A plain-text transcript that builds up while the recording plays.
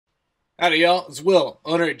Howdy, y'all. It's Will,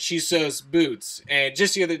 owner at Chisos Boots. And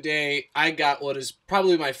just the other day, I got what is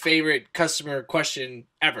probably my favorite customer question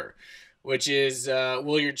ever, which is,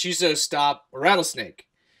 will your Chisos stop a rattlesnake?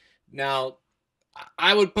 Now,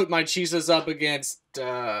 I would put my Chisos up against,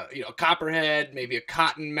 a copperhead, maybe a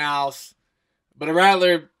cottonmouth, but a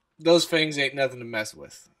rattler, those fangs ain't nothing to mess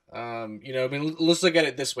with. Let's look at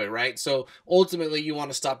it this way, right? So ultimately, you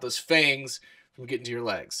want to stop those fangs from getting to your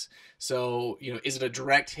legs. So, is it a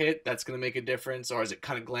direct hit that's going to make a difference, or is it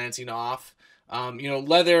kind of glancing off?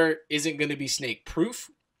 Leather isn't going to be snake proof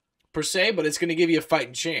per se, but it's going to give you a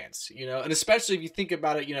fighting chance, and especially if you think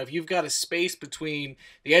about it, if you've got a space between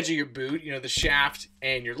the edge of your boot, the shaft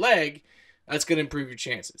and your leg, that's going to improve your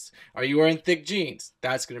chances. Are you wearing thick jeans?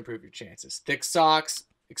 That's going to improve your chances. Thick socks,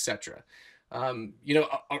 etc. A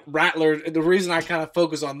rattler, the reason I kind of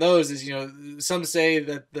focus on those is, some say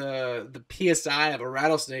that the PSI of a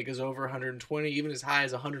rattlesnake is over 120, even as high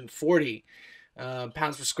as 140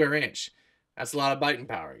 pounds per square inch. That's a lot of biting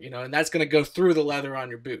power, and that's going to go through the leather on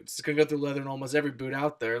your boots. It's going to go through leather in almost every boot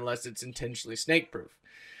out there unless it's intentionally snake proof.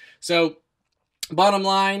 So bottom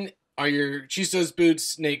line, are your Chisos boots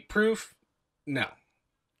snake proof? No.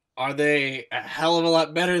 Are they a hell of a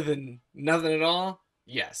lot better than nothing at all?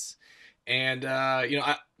 Yes. And,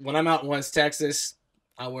 when I'm out in West Texas,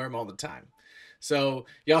 I wear them all the time. So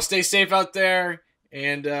y'all stay safe out there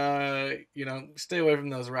and, stay away from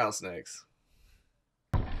those rattlesnakes.